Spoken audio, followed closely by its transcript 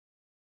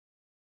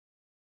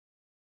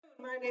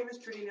My name is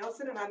Trudi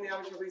and I'm the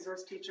Amateur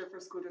Resource Teacher for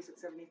School District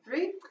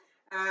 73.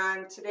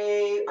 And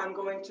today I'm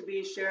going to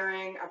be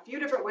sharing a few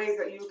different ways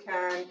that you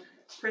can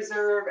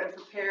preserve and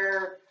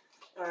prepare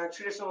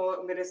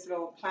traditional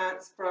medicinal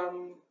plants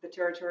from the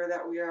territory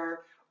that we are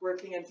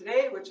working in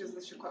today, which is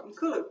the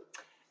Kulu.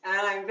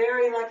 And I'm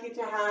very lucky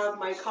to have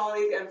my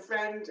colleague and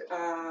friend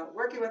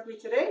working with me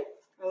today.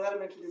 I'll let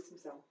him introduce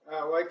himself.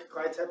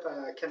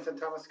 Kenthen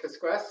Thomas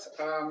Kisquest.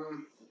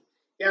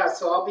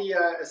 So I'll be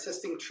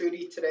assisting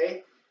Trudi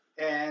today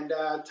and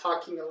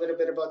talking a little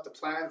bit about the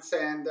plants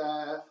and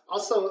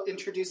also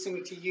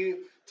introducing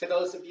to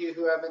those of you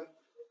who haven't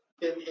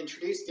been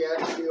introduced yet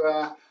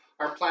to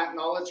our plant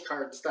knowledge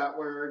cards that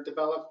were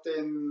developed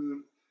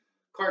in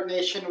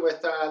coordination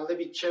with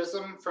Libby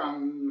Chisholm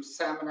from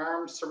Salmon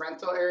Arms,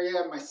 Sorrento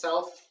area,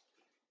 myself,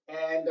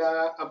 and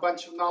a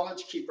bunch of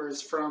knowledge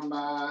keepers from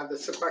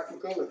the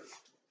Kulu.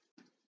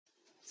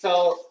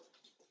 So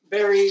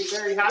very,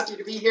 very happy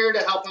to be here to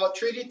help out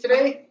Trudi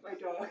today. My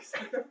dogs.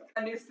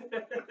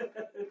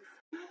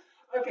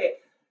 Okay,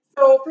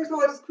 so first of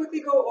all, I'll just quickly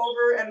go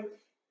over, and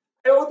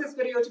I don't want this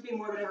video to be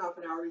more than a half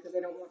an hour because I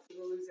don't want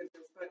people to lose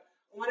interest, but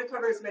I want to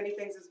cover as many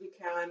things as we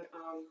can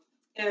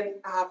in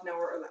a half an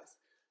hour or less.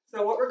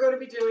 So what we're going to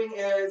be doing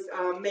is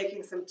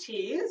making some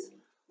teas,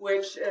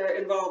 which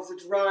involves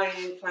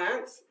drying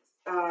plants,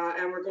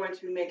 and we're going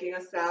to be making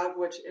a salve,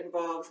 which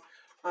involves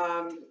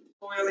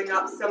boiling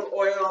up some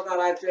oil that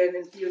I've been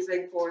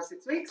infusing for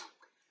 6 weeks.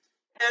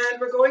 And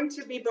we're going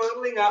to be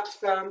bottling up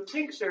some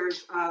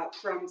tinctures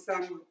from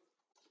some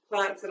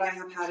plants that I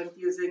have had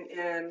infusing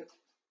in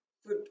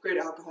food-grade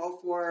alcohol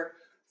for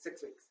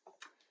 6 weeks.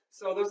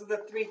 So those are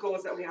the three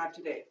goals that we have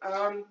today.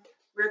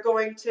 We're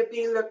going to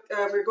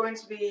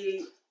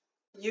be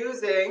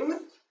using,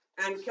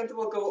 and Kenthen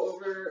will go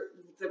over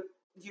the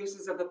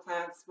uses of the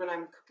plants when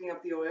I'm cooking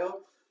up the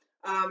oil.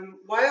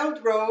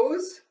 Wild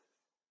rose,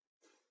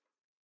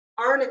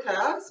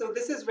 arnica. So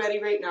this is ready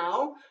right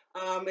now.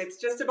 It's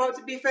just about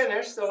to be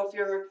finished. So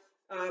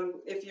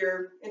if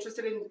you're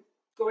interested in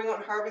going out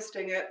and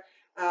harvesting it,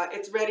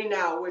 it's ready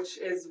now, which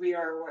is we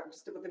are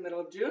just about the middle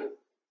of June.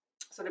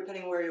 So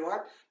depending where you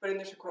are, but in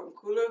the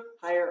Kulu,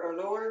 higher or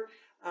lower,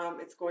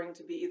 it's going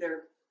to be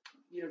either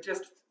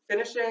just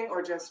finishing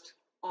or just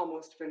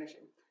almost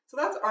finishing. So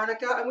that's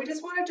arnica, and we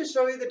just wanted to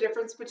show you the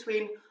difference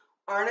between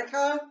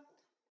arnica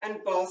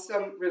and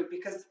balsam root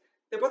because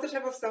they're both a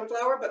type of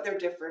sunflower, but they're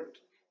different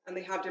and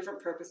they have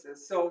different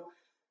purposes. So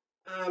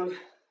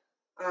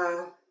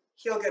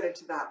he'll get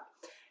into that.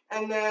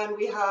 And then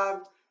we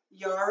have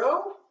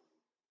yarrow,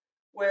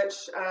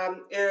 which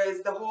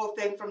is the whole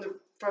thing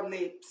from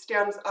the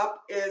stems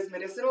up is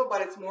medicinal, but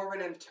it's more of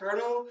an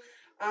internal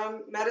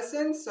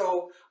medicine.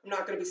 So I'm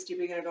not going to be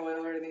steeping it in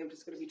oil or anything. I'm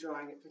just going to be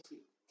drying it for tea.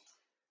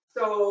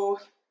 So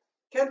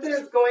Kenthen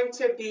is going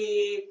to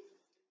be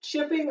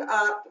chipping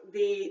up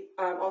the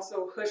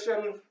also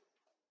Husham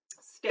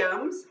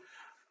stems.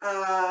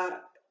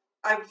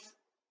 I've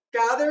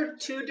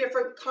gathered two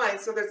different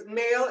kinds. So there's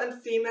male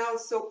and female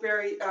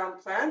soapberry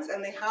plants,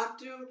 and they have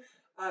to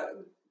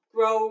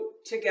grow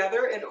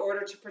together in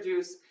order to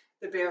produce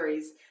the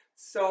berries.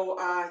 So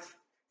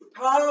you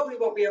probably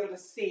won't be able to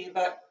see,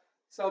 but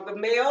so the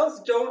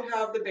males don't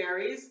have the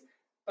berries,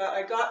 but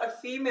I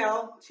got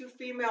two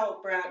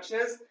female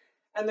branches,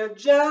 and they're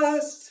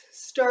just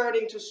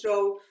starting to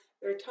show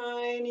their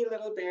tiny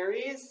little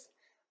berries,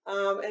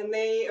 and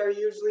they are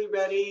usually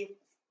ready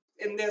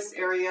in this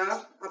area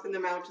up in the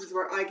mountains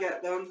where I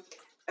get them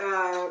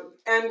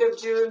end of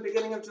June,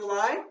 beginning of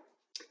July.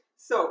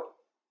 So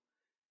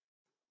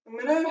I'm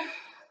going to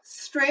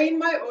strain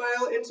my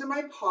oil into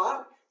my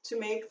pot to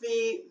make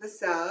the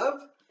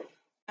salve,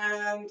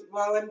 and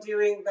while I'm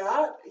doing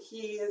that,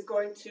 he is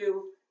going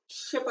to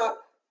chip up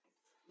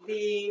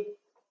the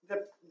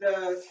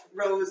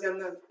rose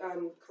and the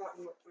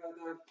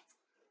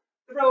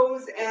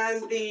rose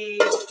and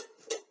the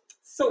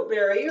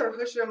soapberry or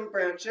Husham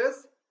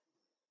branches.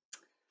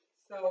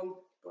 So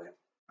go ahead.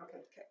 Okay.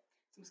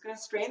 So I'm just going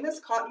to strain this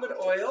cottonwood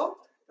oil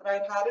that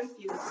I've had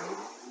infused.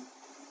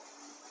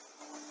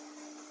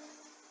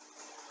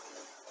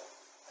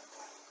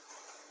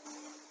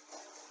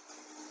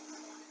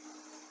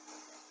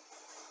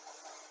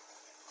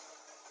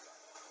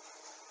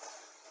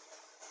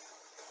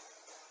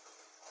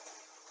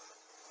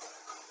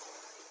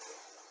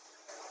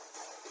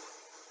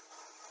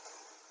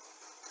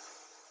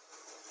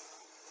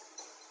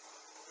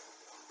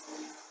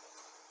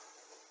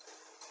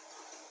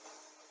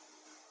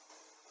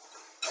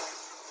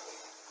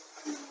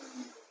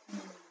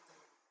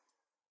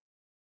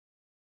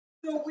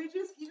 So you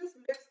just mix the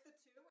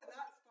two, and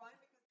that's fine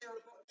because they can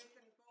both be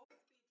dried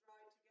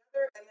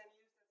together and then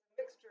used as a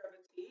mixture of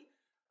a tea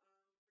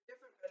for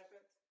different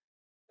benefits.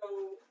 So,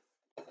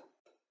 the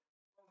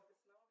smell of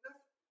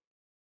this?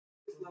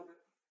 Just love it.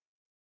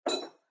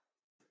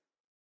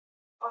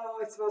 Oh,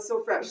 it smells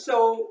so fresh.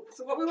 So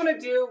what we want to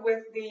do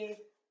with the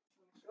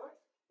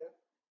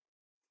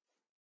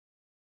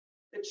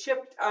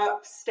chipped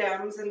up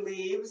stems and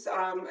leaves,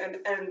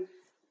 and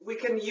we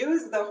can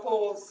use the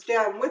whole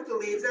stem with the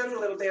leaves and the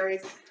little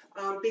berries,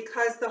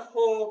 because the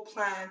whole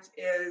plant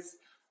is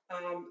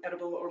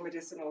edible or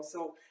medicinal.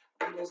 So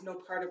there's no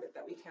part of it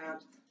that we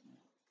can't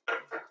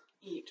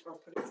eat or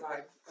put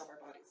inside of our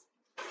bodies.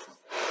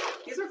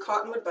 These are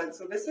cottonwood buds.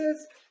 So this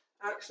is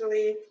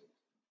actually,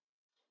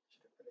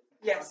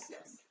 yes.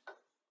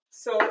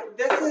 So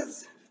this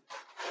is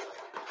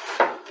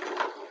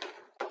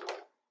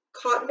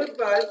cottonwood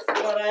buds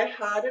that I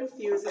had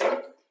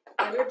infusing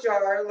in a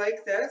jar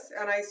like this,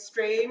 and I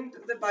strained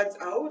the buds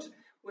out,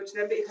 which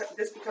then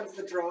this becomes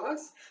the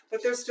dross,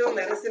 but there's still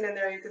medicine in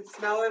there. You can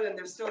smell it, and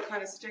they're still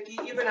kind of sticky,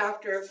 even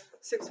after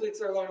 6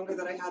 weeks or longer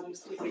that I had them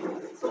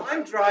steeping. So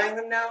I'm drying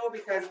them now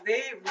because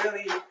they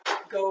really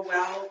go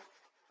well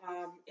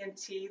in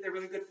tea. They're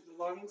really good for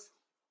the lungs,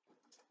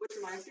 which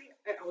reminds me,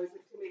 I always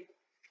like to make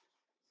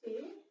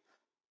tea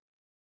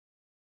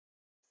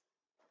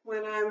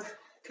when I'm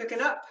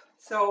cooking up.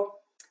 So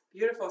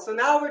beautiful. So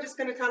now we're just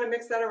going to kind of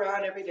mix that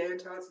around every day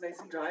until it's nice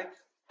and dry.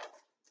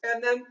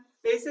 And then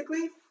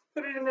basically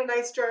put it in a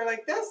nice jar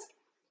like this.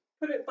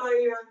 Put it by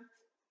your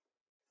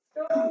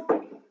stove.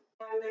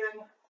 And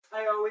then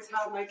I always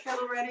have my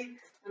kettle ready.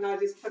 And I'll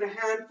just put a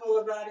handful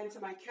of that into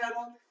my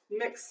kettle.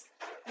 Mix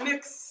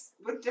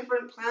with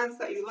different plants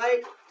that you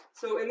like.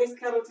 So in this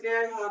kettle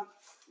today I have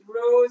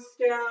rose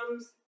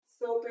stems,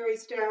 soapberry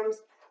stems,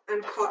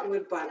 and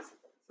cottonwood buds.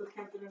 So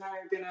Kenthen and I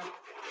are going to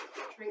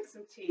drink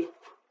some tea.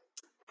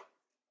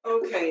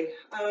 Okay,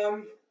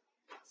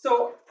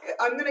 so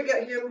I'm going to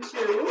get him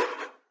to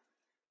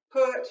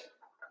put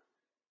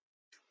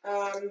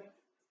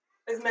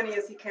as many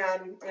as he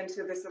can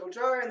into this little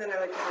jar, and then I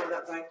like to have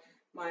that by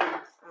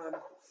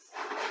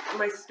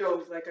my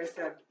stove, like I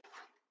said.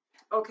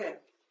 Okay,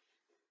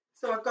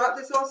 so I've got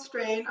this all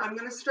strained. I'm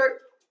going to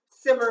start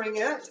simmering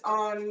it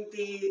on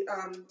the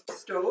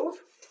stove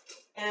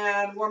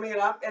and warming it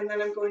up, and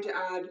then I'm going to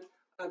add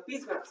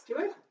beeswax to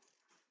it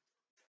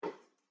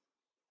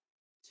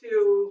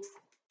to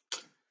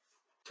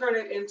turn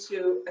it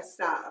into a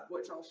salve,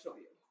 which I'll show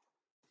you.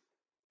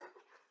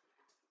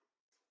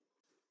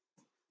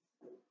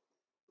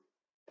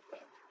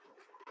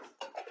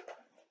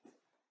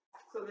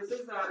 So this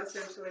is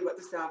essentially what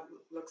the salve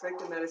looks like,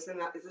 the medicine.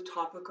 That is a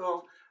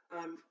topical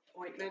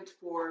ointment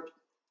for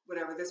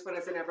whatever. This one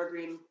is an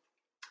evergreen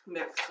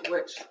mix,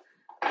 which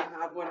I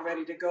have one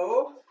ready to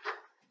go.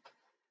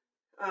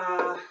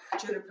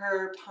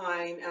 Juniper,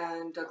 pine,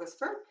 and Douglas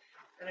fir.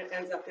 And it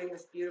ends up being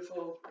this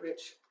beautiful,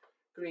 rich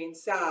green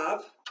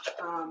salve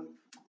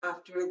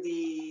after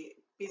the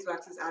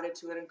beeswax is added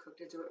to it and cooked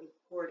into it and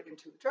poured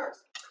into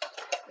jars.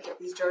 I get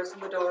these jars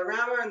from the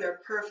Dollarama, and they're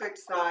perfect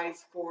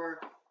size for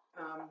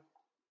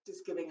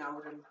just giving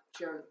out and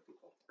sharing with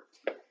people.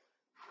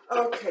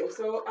 Okay,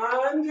 so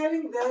I'm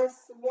getting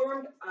this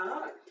warmed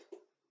up.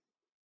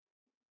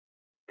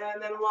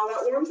 And then while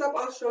that warms up,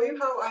 I'll show you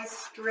how I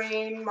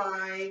strain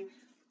my,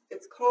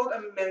 it's called a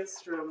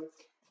menstruum.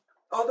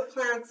 All the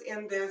plants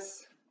in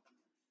this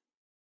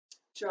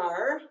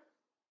jar,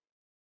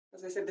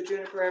 as I said, the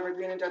juniper,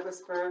 evergreen, and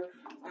Douglas fir,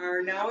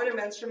 are now in a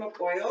menstruum of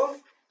oil.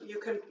 You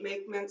can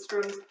make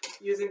menstruums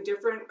using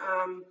different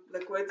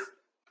liquids,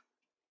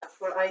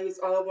 but I use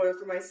olive oil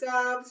for my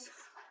salves,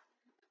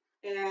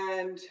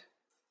 and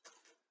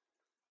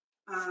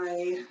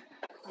I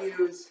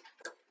use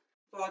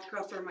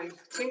vodka for my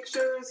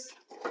tinctures,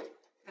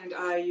 and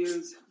I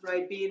use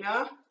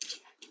Ribena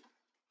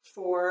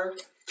for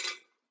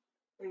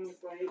things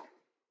like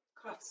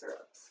cough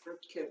syrups for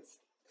kids,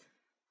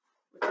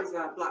 which is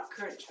black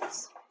currant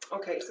juice.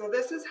 Okay, so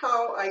this is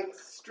how I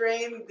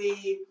strain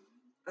the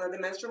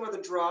menstruum or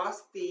the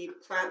dross, the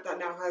plant that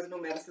now has no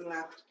medicine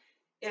left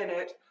in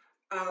it,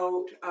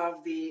 out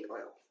of the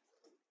oil.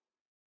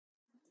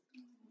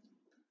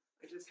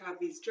 I just have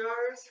these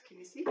jars, can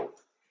you see?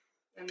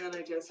 And then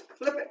I just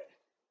flip it.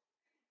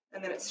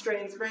 And then it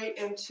strains right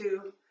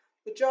into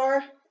the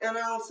jar, and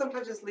I'll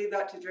sometimes just leave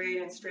that to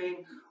drain and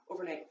strain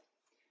overnight.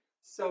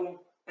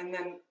 So, and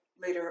then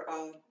later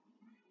I'll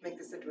make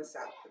this into a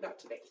salve, but not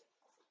today.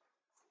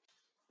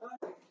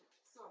 Okay,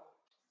 so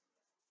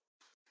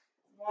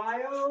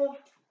while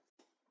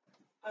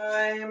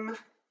I'm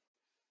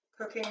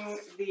cooking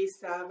the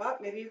salve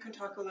up, maybe you can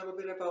talk a little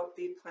bit about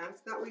the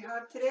plants that we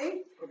have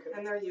today. Okay.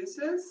 And their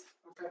uses.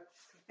 Okay.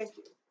 Thank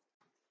you.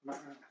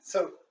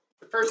 So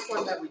the first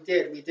one that we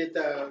did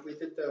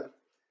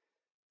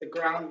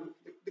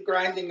the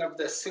grinding of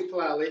the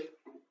supalali,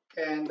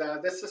 and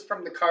this is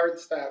from the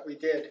cards that we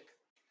did.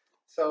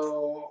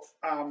 So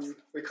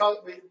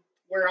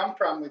where I'm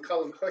from, we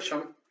call them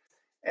hushum,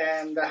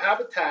 and the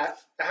habitat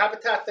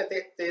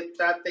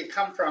that they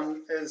come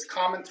from is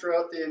common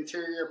throughout the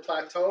interior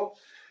plateau.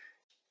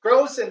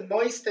 Grows in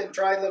moist and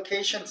dry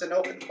locations in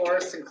open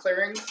forests and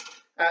clearings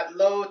at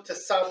low to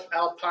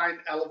subalpine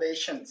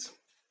elevations.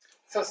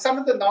 So some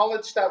of the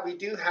knowledge that we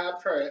do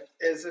have for it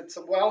is it's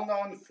a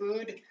well-known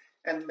food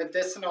and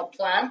medicinal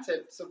plant.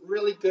 It's a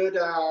really good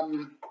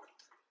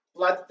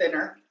blood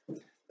thinner.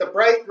 The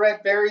bright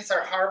red berries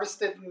are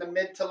harvested in the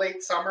mid to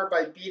late summer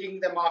by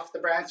beating them off the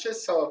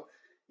branches. So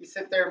you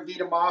sit there and beat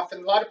them off.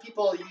 And a lot of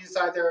people use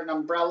either an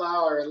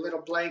umbrella or a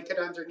little blanket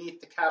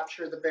underneath to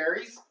capture the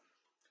berries.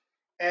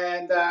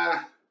 and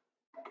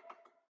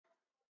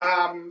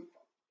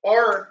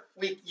or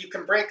you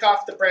can break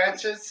off the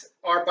branches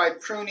or by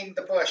pruning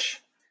the bush.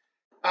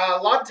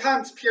 A lot of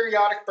times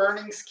periodic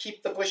burnings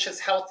keep the bushes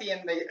healthy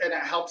and it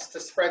helps to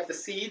spread the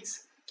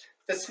seeds.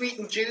 The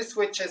sweetened juice,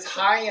 which is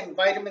high in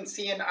vitamin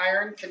C and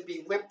iron, can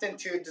be whipped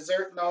into a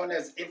dessert known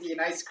as Indian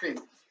ice cream.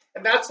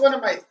 And that's one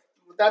of my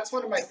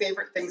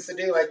favorite things to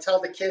do. I tell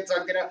the kids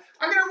I'm gonna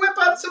whip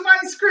up some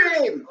ice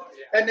cream. Oh,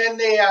 yeah. And then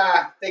they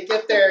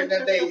get there and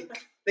then they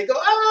go,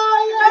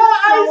 oh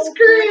yeah, ice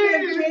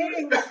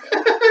cream.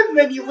 And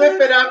then you whip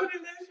it up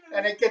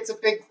and it gets a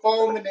big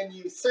foam, and then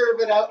you serve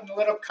it out in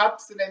little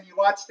cups, and then you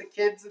watch the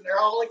kids and they're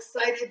all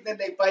excited, and then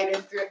they bite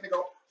into it and they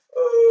go,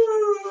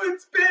 ooh,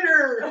 it's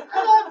bitter.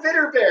 Ah,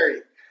 bitter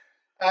berry.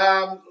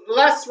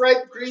 Less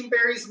ripe green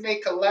berries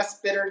make a less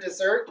bitter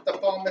dessert. The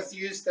foam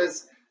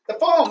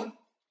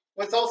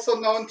was also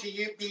known to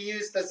be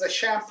used as a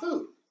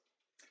shampoo.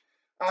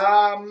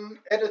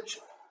 It's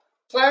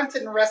plant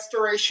and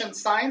restoration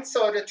science,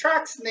 so it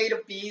attracts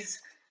native bees,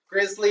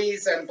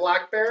 grizzlies, and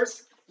black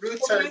bears.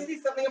 Roots can I say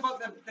something about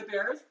the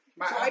bears?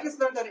 So I just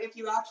learned that if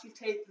you actually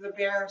take the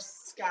bear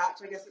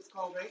scat, I guess it's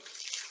called, right?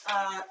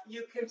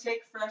 You can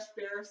take fresh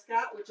bear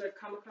scat, which I've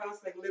come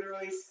across, like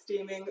literally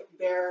steaming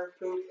bear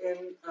poop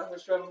in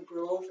Mushroom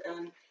Grove,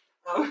 and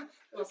a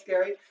little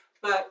scary.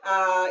 But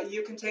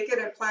you can take it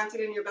and plant it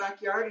in your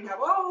backyard and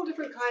have all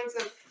different kinds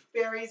of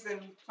berries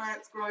and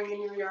plants growing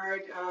in your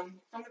yard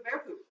from the bear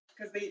poop,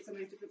 because they eat some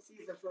of these different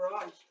seeds of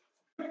forage.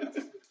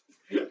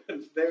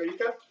 There you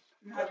go.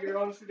 You have your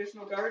own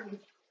traditional garden.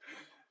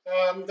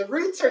 The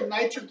roots are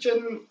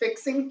nitrogen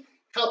fixing,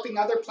 helping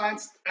other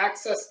plants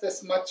access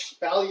this much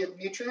valued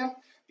nutrient.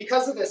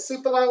 Because of this,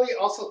 Supalali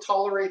also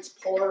tolerates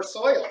poor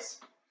soils.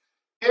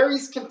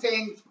 Berries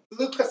contain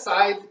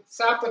glucoside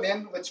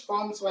saponin, which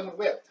foams when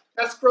whipped.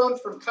 That's grown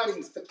from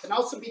cuttings, but can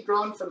also be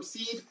grown from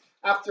seed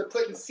after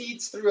putting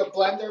seeds through a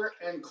blender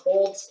and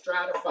cold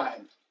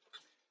stratifying.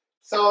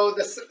 So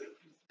this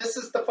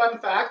is the fun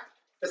fact.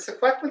 The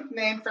Secwepemc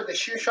name for the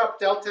Shuswap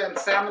Delta and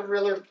Salmon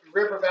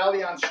River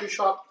Valley on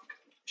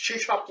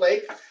Shuswap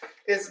Lake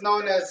is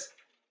known as,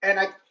 and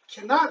I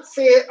cannot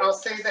say it, I'll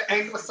say the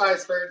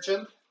anglicized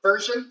version,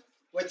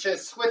 which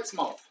is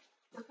Switsmouth,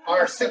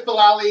 or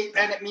Supalali,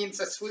 and it means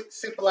a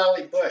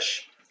Supalali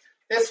bush.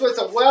 This was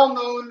a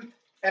well-known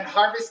and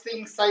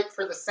harvesting site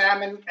for the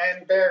salmon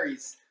and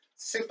berries,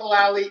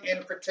 Supalali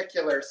in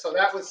particular. So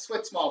that was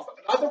Switsmouth,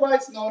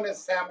 otherwise known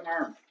as Salmon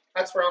Arm.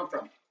 That's where I'm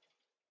from.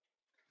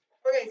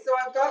 Okay, so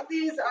I've got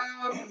these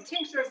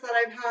tinctures that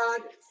I've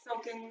had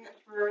soaking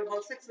for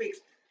about 6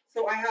 weeks.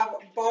 So I have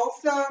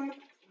balsam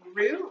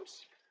root,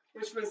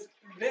 which was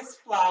this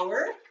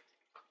flower.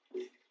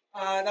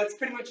 That's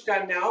pretty much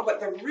done now, but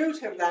the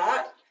root of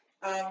that,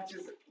 which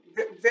is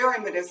very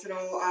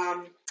medicinal,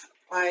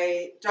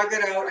 I dug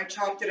it out, I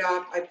chopped it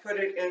up, I put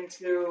it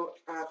into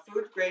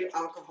food-grade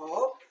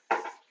alcohol.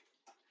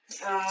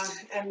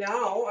 And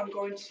now I'm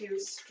going to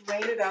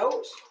strain it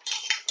out.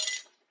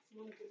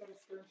 I'm going to give that a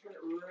stir and turn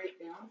it right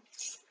down.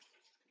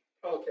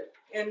 Okay.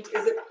 And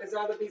is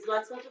all the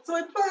beeswax melted? So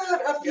I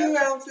put a few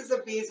ounces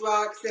of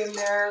beeswax in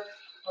there.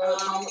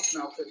 It's almost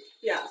melted.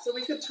 Yeah, so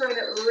we could turn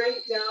it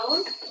right down.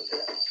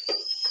 Okay.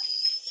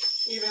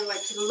 Even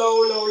like to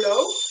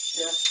low.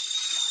 Yeah.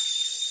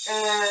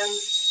 And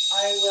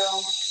I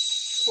will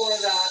pour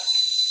that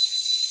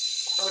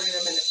out in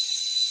a minute.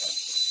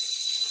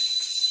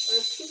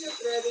 Let's keep it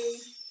ready.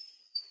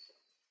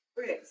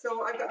 Okay,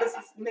 so I've got this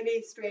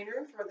mini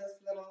strainer for this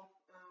little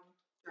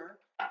jar.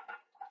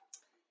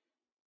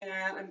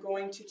 And I'm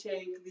going to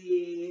take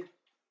the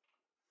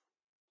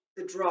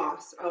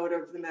dross out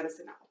of the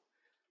medicine now.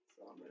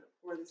 So I'm going to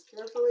pour this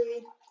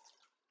carefully.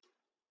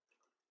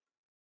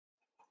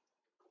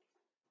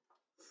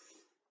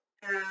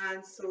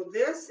 And so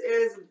this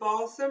is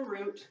balsam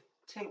root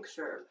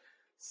tincture.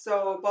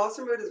 So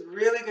balsam root is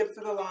really good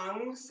for the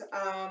lungs.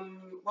 Well,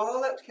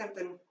 I'll let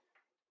Kenthen,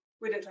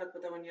 we didn't talk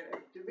about that one yet,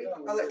 did we?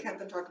 I'll let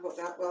Kenthen talk about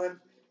that while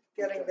I'm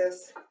getting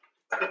this.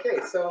 Okay,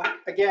 so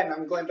again,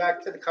 I'm going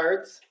back to the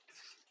cards.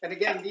 And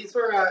again, these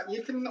were,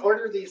 you can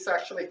order these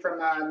actually from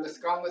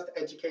Nisconluth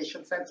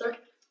Education Center.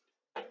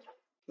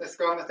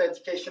 Nisconluth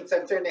Education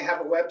Center, and they have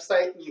a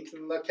website, and you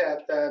can look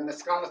at the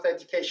Nisconluth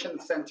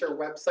Education Center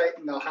website,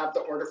 and they'll have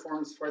the order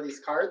forms for these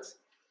cards.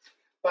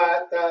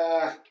 But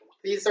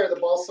these are the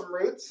balsam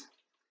roots,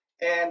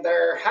 and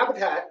their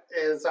habitat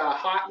is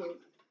hot,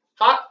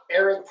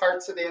 arid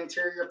parts of the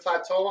interior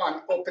plateau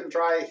on open,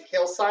 dry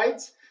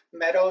hillsides,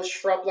 meadows,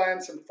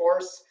 shrublands, and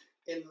forests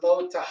in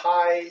low to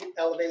high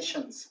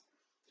elevations.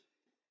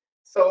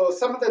 So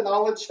some of the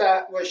knowledge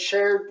that was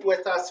shared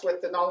with us with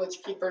the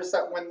knowledge keepers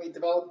that when we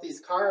developed these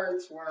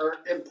cards were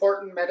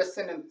important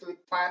medicine and food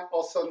plant,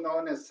 also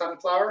known as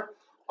sunflower.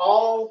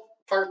 All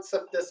parts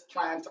of this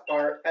plant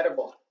are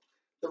edible.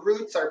 The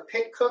roots are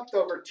pit cooked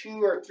over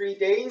 2 or 3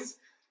 days.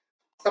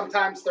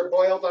 Sometimes they're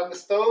boiled on the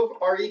stove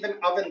or even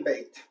oven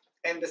baked.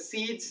 And the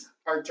seeds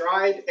are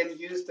dried and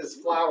used as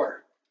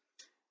flour.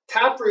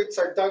 Tap roots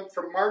are dug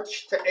from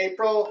March to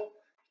April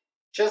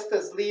just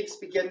as leaves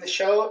begin to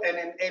show, and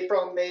in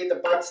April and May the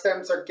bud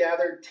stems are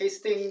gathered,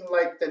 tasting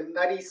like the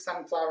nutty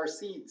sunflower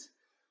seeds.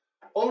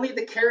 Only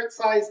the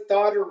carrot-sized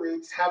daughter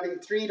roots having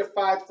 3 to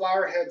 5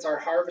 flower heads are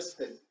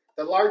harvested.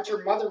 The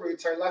larger mother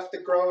roots are left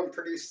to grow and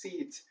produce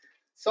seeds.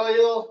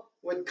 Soil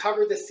would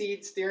cover the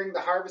seeds during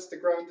the harvest to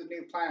grow into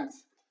new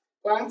plants.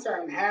 Plants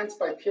are enhanced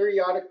by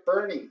periodic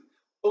burning.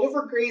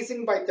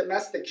 Overgrazing by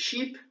domestic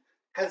sheep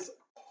has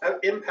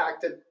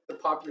impacted the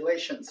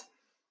populations.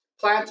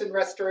 Plant and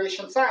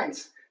restoration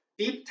science.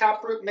 Deep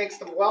taproot makes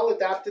them well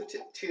adapted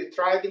to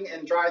thriving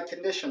in dry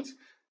conditions.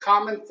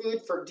 Common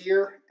food for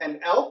deer and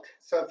elk.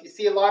 So if you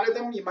see a lot of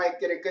them, you might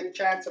get a good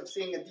chance of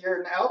seeing a deer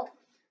and elk.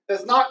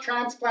 Does not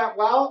transplant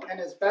well and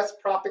is best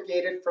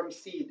propagated from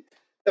seed.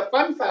 The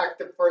fun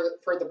fact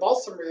for the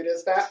balsam root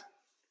is that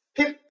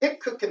pit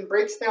cooking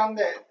breaks down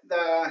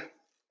the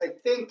I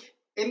think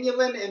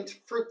inulin into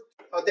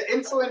the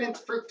insulin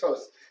into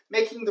fructose,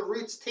 making the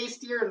roots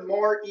tastier and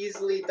more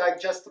easily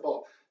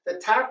digestible. The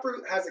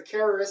taproot has a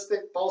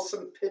characteristic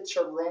balsam pitch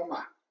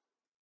aroma.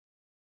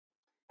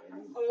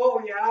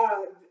 Oh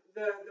yeah,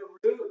 the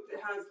root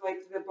has like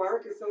the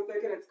bark is so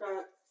thick and it's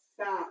got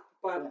sap.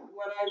 But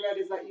what I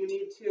read is that you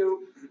need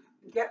to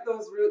get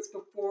those roots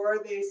before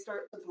they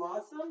start to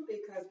blossom,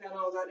 because then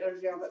all that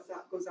energy, all that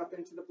sap goes up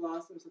into the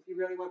blossom. So if you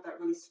really want that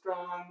really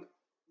strong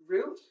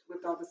root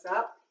with all the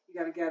sap, you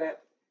got to get it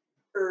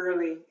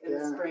early in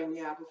the spring,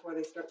 before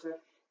they start to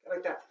get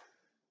like that.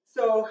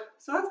 So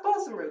that's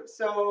balsam root.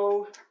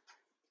 So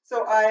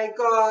I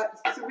got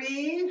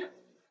 3,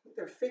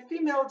 they're 50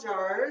 ml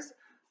jars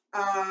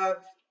of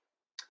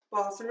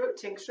balsam root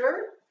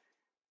tincture,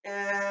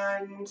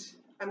 and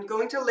I'm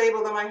going to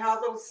label them. I have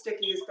little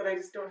stickies, but I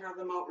just don't have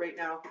them out right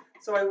now.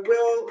 So I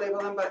will label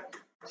them, but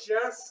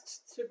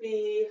just to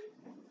be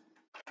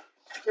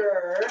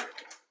sure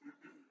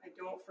I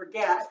don't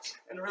forget,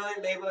 and really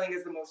labeling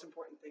is the most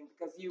important thing,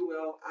 because you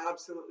will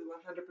absolutely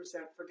 100%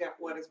 forget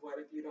what is what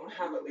if you don't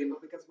have it labeled,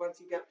 because once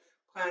you get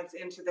plants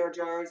into their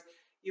jars,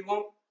 you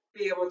won't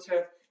be able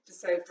to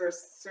decipher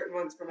certain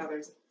ones from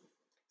others.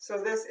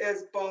 So this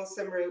is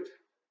balsam root.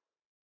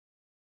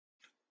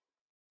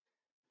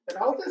 But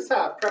all this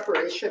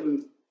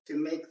preparation to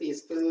make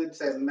these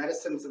foods and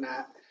medicines and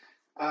that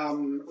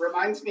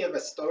reminds me of a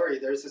story.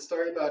 There's a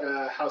story about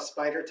how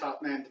spider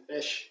taught man to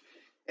fish.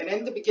 And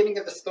in the beginning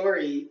of the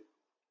story,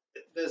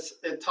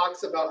 it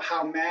talks about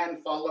how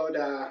man followed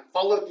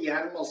the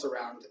animals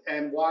around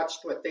and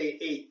watched what they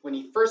ate. When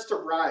he first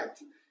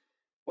arrived,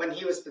 when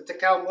he was the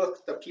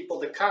Tekalmuch, the people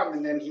to come,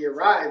 and then he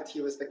arrived,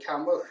 he was the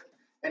Kalmuch.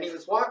 And he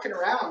was walking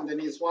around and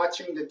he was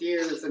watching the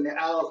deers and the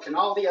elk and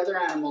all the other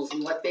animals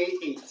and what they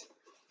ate.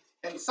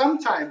 And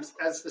sometimes,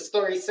 as the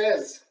story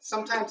says,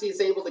 sometimes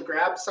he's able to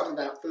grab some of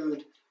that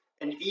food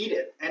and eat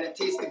it, and it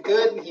tasted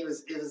good, and it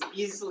was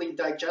easily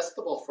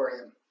digestible for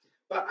him.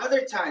 But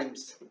other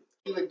times,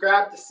 he would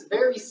grab the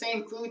very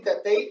same food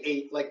that they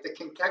ate, like the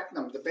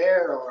Kenthen, the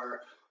bear,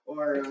 or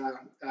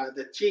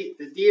the sheep,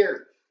 the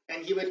deer,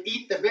 and he would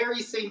eat the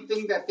very same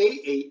thing that they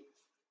ate,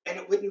 and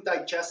it wouldn't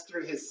digest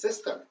through his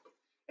system.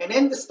 And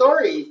in the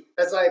story,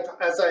 as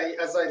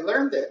I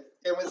learned it,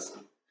 it was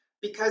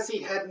because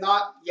he had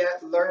not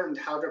yet learned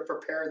how to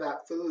prepare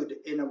that food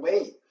in a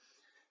way.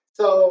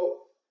 So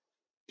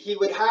he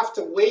would have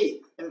to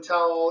wait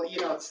until,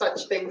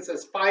 such things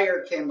as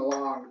fire came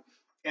along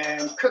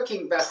and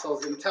cooking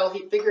vessels, until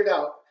he figured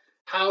out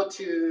how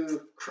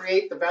to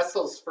create the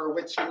vessels for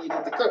which he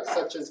needed to cook,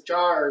 such as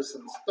jars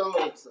and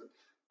stoves and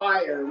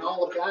fire and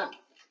all of that,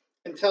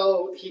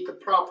 until he could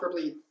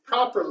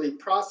properly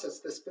process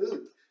this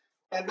food.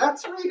 And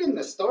that's right in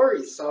the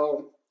story.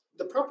 So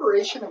the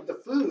preparation of the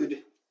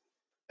food,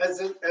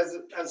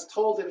 as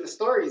told in the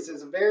stories,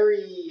 is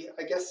very,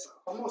 I guess,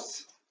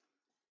 almost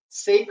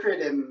sacred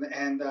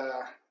and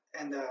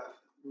a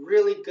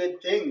really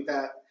good thing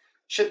that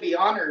should be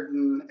honored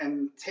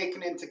and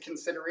taken into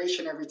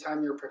consideration every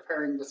time you're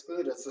preparing this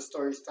food, as the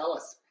stories tell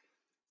us.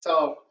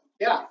 So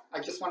yeah, I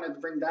just wanted to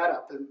bring that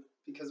up,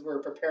 because we're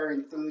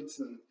preparing foods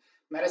and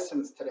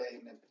medicines today,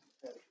 and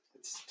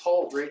it's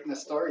told right in the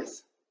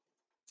stories.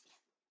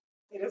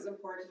 It is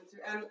important to,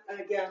 and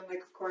again,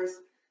 like, of course,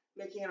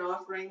 making an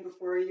offering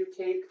before you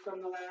take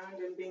from the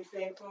land and being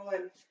thankful,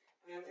 and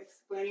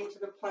explaining to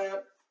the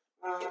plant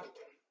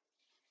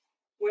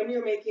when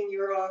you're making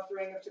your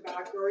offering of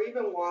tobacco or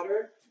even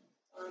water,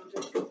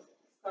 just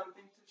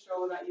something to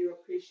show that you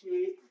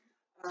appreciate.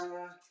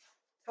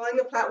 Telling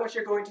the plant what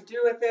you're going to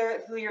do with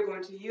it, who you're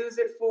going to use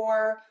it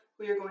for,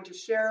 who you're going to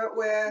share it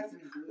with,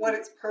 what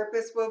its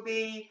purpose will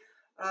be,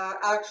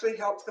 actually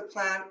helps the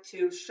plant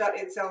to shut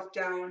itself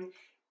down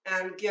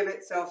and give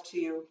itself to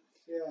you.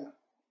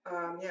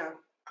 Yeah.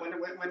 When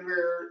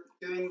we're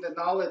doing the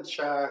knowledge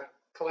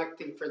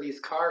collecting for these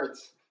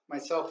cards,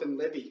 myself and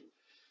Libby,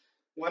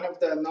 one of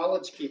the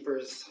knowledge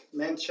keepers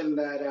mentioned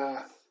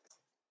that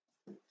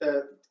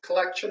the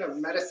collection of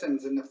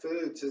medicines and the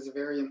foods is a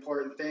very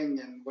important thing,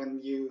 and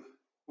when you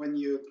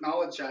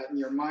acknowledge that and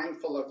you're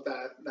mindful of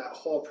that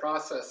whole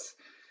process,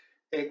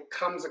 it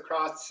comes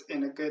across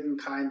in a good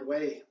and kind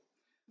way.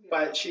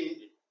 But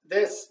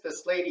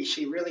this lady,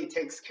 she really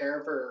takes care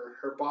of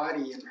her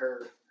body and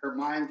her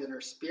mind and her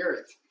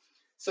spirit.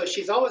 So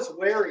she's always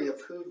wary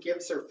of who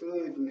gives her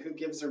food and who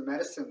gives her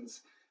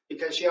medicines,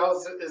 because she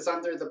always is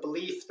under the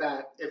belief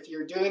that if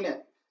you're doing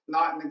it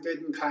not in a good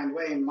and kind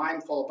way and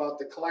mindful about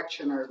the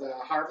collection or the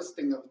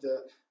harvesting of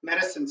the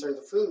medicines or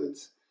the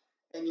foods,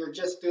 and you're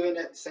just doing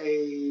it,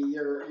 say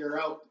you're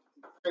out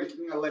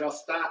drinking a little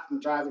stat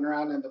and driving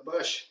around in the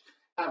bush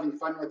having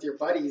fun with your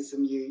buddies,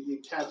 and you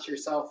catch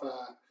yourself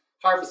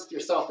harvest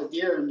yourself a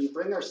deer and you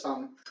bring her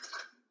some,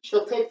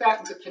 she'll take that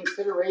into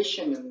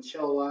consideration, and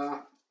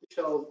she'll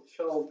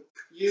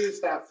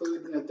use that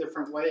food in a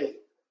different way.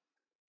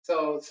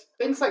 So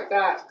things like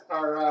that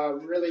are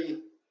really,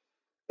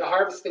 the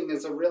harvesting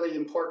is a really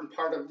important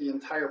part of the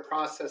entire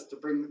process to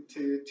bring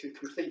to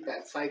complete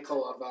that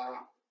cycle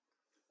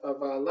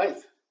of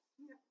life.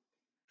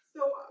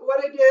 So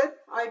what I did,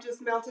 I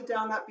just melted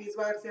down that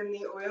beeswax in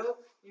the oil.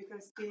 You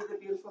can see the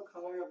beautiful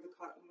color of the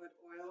cottonwood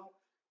oil.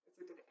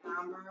 It's like an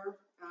amber,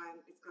 and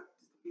it's got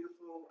just a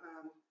beautiful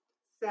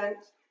scent.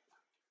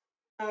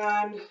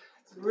 And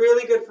it's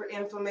really good for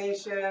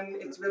inflammation.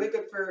 It's really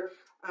good for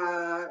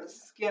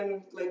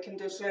skin like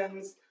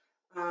conditions.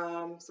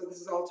 So this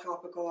is all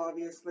topical,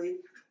 obviously.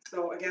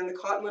 So again, the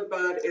cottonwood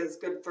bud is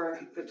good for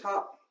the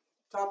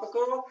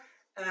topical,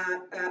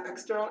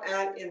 external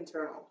and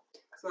internal.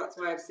 So that's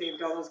why I've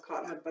saved all those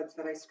cottonwood buds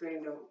that I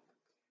strained out.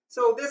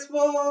 So this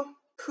will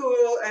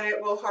cool and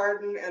it will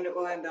harden and it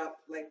will end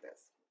up like this.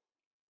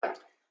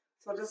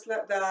 So I'll just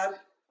let that,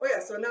 oh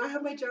yeah, so now I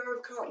have my jar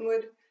of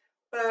cottonwood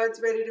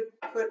buds ready to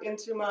put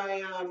into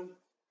my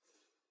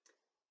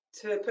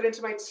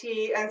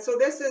tea. And so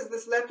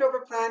this leftover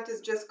plant is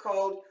just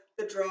called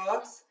the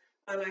dross,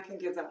 and I can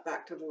give that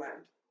back to the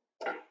land.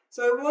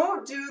 So I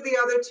won't do the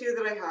other two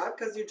that I have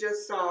because you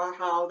just saw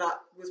how that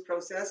was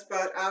processed,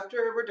 but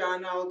after we're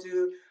done, I'll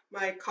do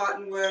my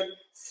cottonwood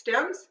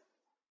stems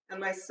and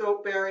my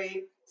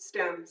soapberry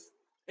stems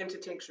into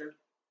tincture.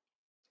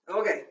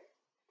 Okay.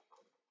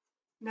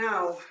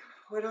 Now,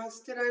 what else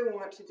did I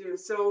want to do?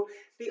 So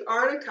the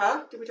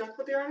arnica, did we talk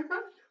about the arnica?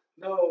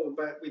 No,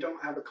 but we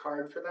don't have a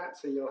card for that,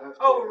 so you'll have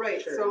to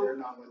share your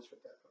knowledge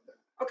with that.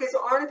 Okay,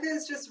 so arnica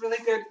is just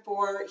really good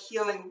for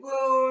healing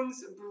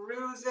wounds,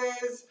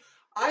 bruises.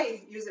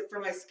 I use it for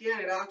my skin.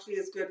 It actually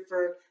is good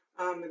for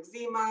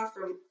eczema,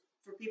 for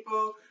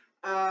people.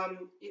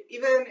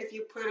 Even if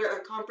you put a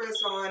compress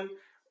on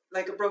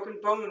like a broken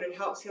bone, it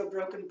helps heal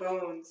broken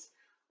bones.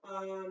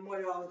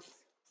 What else?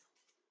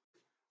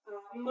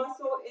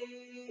 Muscle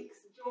aches,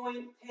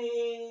 joint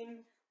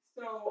pain.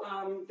 So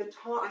the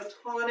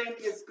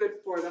tonic is good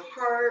for the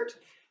heart.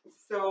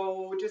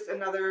 So just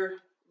another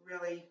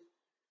really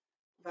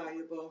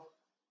valuable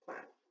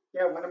plant.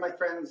 Yeah, one of my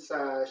friends,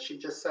 she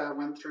just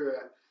went through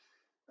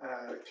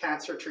a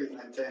cancer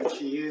treatment, and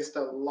she used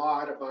a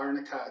lot of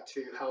arnica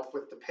to help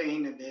with the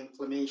pain and the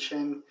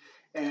inflammation,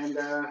 and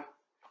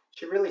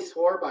she really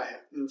swore by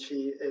it, and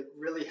it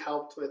really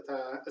helped with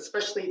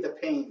especially the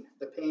pain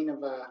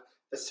of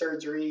the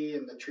surgery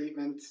and the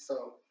treatment.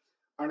 So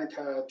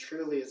arnica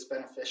truly is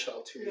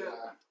beneficial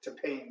to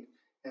pain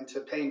and to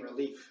pain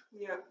relief.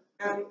 Yeah,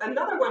 and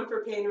another one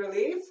for pain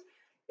relief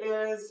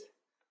is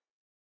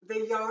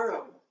the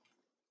yarrow.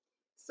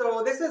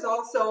 So this is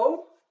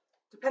also,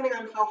 depending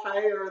on how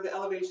high or the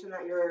elevation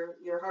that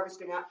you're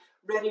harvesting at,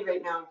 ready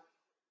right now.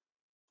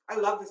 I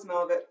love the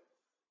smell of it.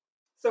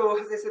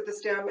 So as I said, the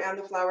stem and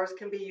the flowers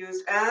can be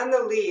used, and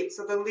the leaves.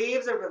 So the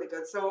leaves are really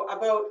good. So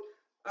about,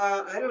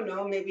 I don't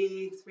know,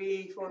 maybe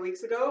 3-4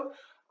 weeks ago,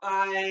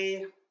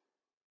 I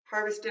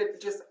harvested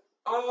just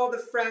all the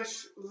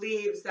fresh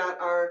leaves that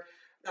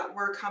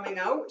were coming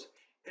out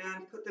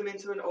and put them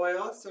into an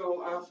oil.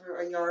 So for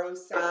a yarrow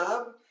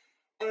salve.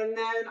 And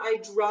then I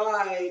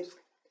dried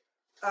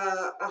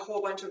a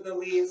whole bunch of the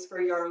leaves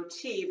for yarrow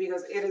tea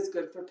because it is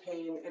good for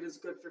pain. It is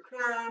good for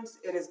cramps.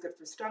 It is good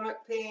for stomach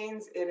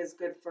pains. It is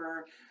good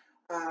for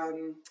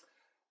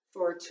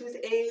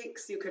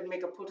toothaches. You can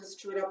make a poultice,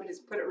 chew it up, and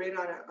just put it right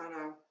on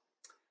a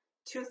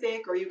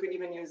toothache, or you could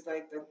even use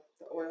like the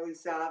oily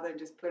salve and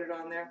just put it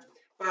on there.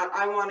 But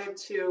I wanted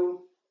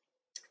to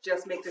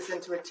just make this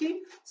into a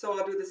tea, so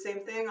I'll do the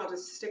same thing. I'll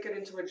just stick it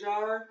into a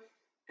jar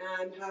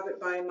and have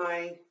it by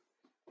my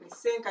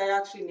sink. I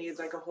actually need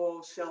like a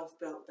whole shelf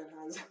built that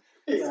has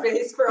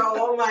space for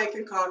all my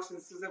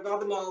concoctions because I've got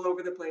them all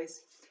over the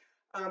place.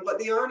 But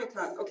the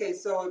arnica, okay,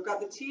 so I've got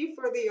the tea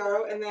for the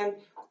yarrow, and then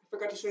I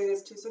forgot to show you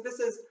this too. So this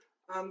is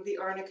the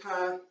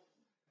arnica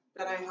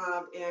that I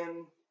have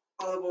in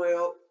olive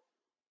oil.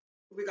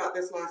 We got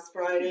this last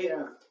Friday,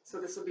 so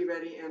this will be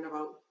ready in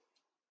about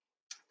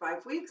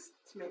 5 weeks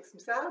to make some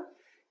salve.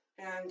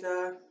 And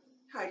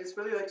I just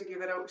really like to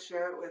give it out,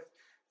 share it with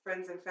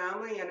friends and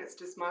family, and it's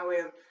just my way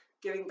of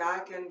giving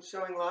back and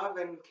showing love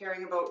and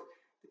caring about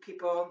the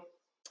people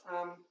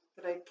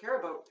that I care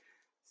about.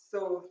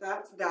 So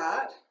that's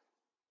that.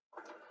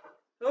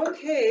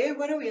 Okay,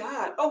 what are we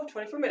at? Oh,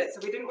 24 minutes.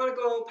 So we didn't want to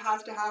go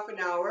past a half an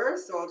hour,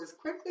 so I'll just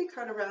quickly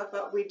kind of wrap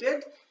up. We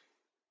did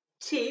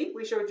tea.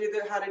 We showed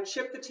you how to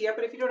chip the tea up,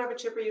 but if you don't have a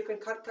chipper, you can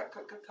cut.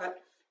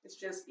 It's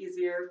just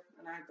easier,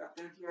 and I've got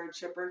the yard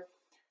chipper.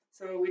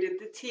 So we did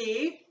the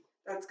tea.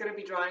 That's going to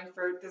be drying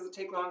for, doesn't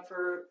take long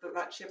for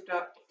that chipped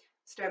up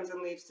stems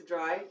and leaves to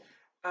dry.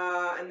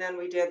 And then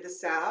we did the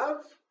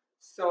salve.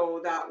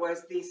 So that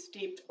was the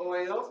steeped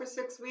oil for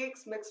 6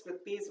 weeks mixed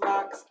with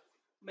beeswax,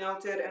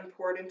 melted and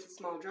poured into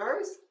small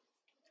jars.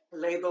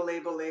 Label,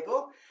 label,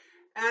 label.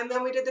 And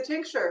then we did the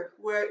tincture,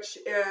 which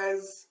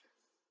is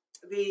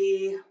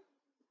the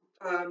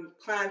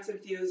plants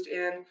infused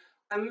in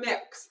a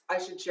mix, I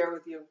should share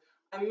with you,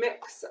 a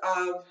mix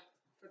of,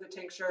 for the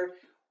tincture,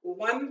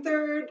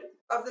 1/3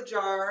 of the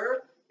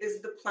jar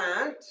is the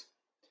plant,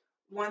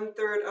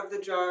 1/3 of the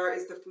jar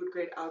is the food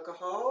grade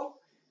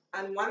alcohol,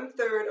 and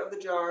 1/3 of the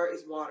jar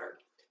is water.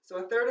 So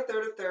a third, a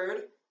third, a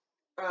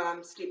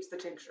third steeps the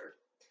tincture.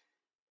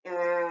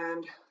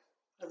 And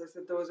as I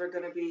said, those are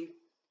going to be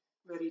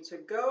ready to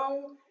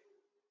go.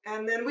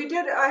 And then we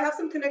did, I have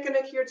some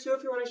Kinnikinnick here too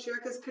if you want to share,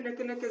 because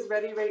Kinnikinnick is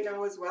ready right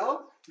now as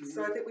well.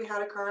 So I think we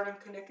had a card on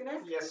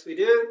Kinnikinnick. Yes, we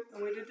did.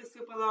 And we did the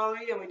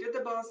supalolly, and we did the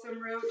balsam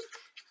root.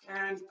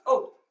 And,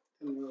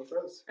 And the wild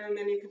rose. and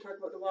then you can talk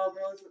about the wild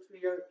rose, which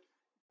we are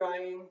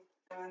drying,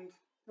 and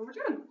then we're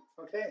done.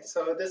 Okay,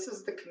 so this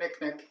is the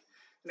Kinnikinnick.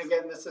 And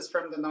again, this is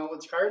from the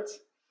knowledge cards.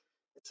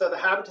 So the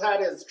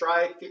habitat is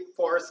dry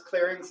forest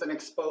clearings and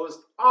exposed,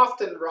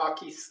 often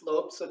rocky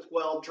slopes with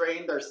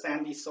well-drained or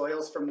sandy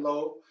soils from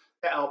low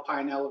to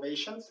alpine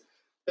elevations.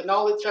 The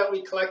knowledge that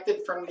we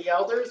collected from the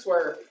elders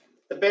were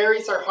the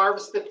berries are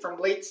harvested from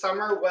late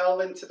summer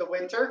well into the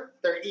winter.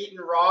 They're eaten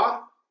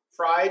raw,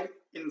 fried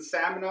in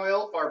salmon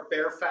oil or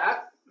bear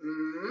fat,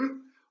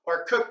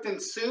 or cooked in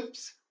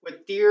soups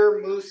with deer,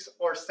 moose,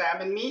 or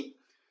salmon meat.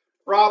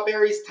 Raw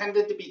berries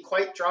tended to be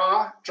quite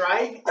dry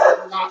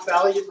and not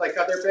valued like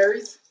other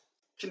berries.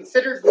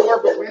 Considered more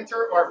of a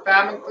winter or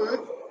famine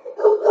food,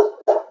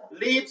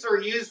 leaves are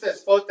used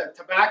as both a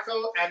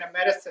tobacco and a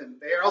medicine.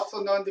 They are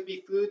also known to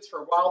be foods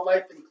for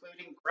wildlife,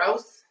 including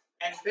grouse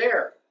and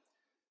bear.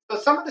 So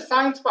some of the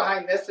science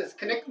behind this is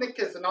Kinnikinnick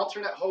is an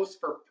alternate host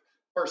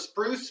for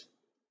spruce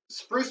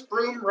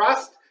broom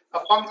rust, a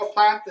fungal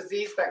plant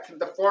disease that can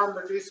deform,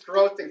 reduce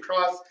growth, and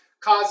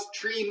cause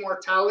tree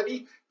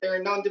mortality. They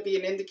are known to be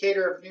an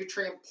indicator of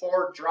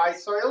nutrient-poor dry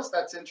soils.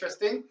 That's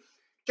interesting.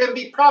 Can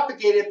be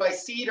propagated by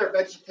seed or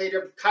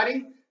vegetative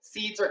cutting.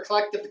 Seeds are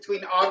collected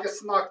between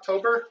August and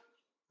October,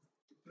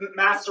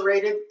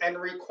 macerated, and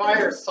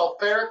require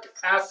sulfuric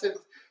acid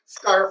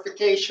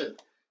scarification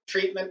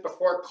treatment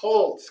before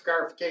cold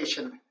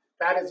scarification.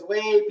 That is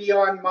way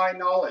beyond my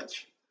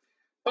knowledge.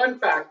 Fun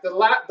fact, the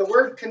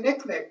word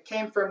Kinnikinnick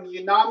came from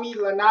Unami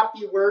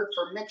Lenape word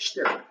for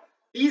mixture.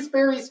 These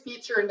berries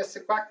feature in the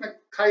Secwepemc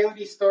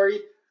Coyote story,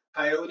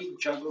 Coyote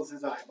juggles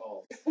his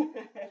eyeballs.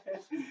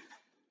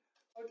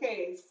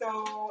 Okay,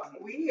 so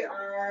we've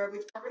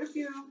covered a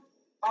few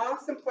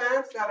awesome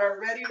plants that are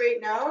ready right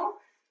now,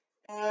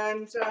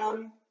 and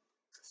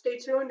stay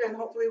tuned, and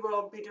hopefully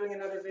we'll be doing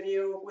another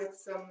video with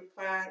some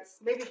plants,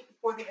 maybe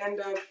before the end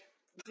of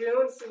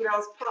June, see what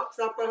else pops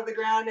up out of the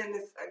ground in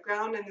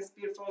this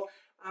beautiful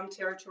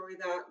territory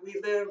that we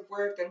live,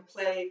 work, and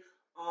play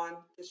on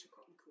the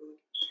Secwepemc.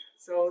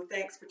 So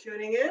thanks for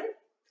tuning in,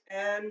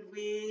 and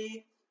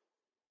we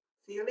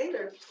see you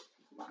later.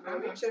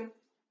 I'm reaching.